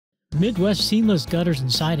Midwest Seamless Gutters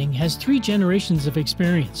and Siding has 3 generations of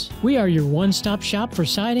experience. We are your one-stop shop for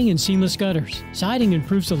siding and seamless gutters. Siding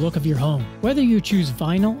improves the look of your home. Whether you choose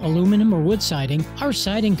vinyl, aluminum, or wood siding, our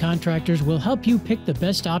siding contractors will help you pick the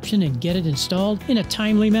best option and get it installed in a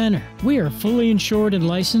timely manner. We are fully insured and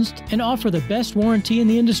licensed and offer the best warranty in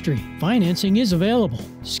the industry. Financing is available.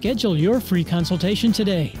 Schedule your free consultation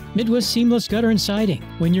today. Midwest Seamless Gutter and Siding.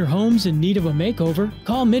 When your home's in need of a makeover,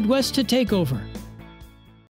 call Midwest to take over.